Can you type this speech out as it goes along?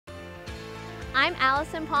I'm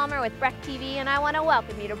Allison Palmer with Breck TV, and I want to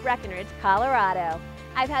welcome you to Breckenridge, Colorado.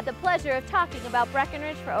 I've had the pleasure of talking about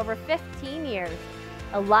Breckenridge for over 15 years.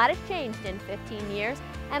 A lot has changed in 15 years,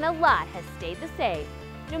 and a lot has stayed the same.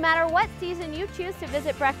 No matter what season you choose to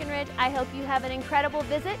visit Breckenridge, I hope you have an incredible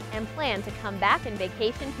visit and plan to come back and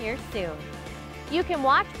vacation here soon. You can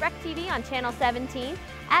watch Breck TV on Channel 17,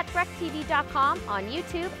 at brecktv.com, on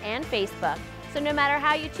YouTube and Facebook. So no matter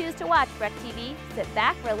how you choose to watch Breck TV, sit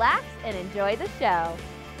back, relax, and enjoy the show.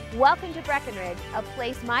 Welcome to Breckenridge, a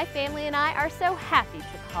place my family and I are so happy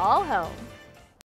to call home.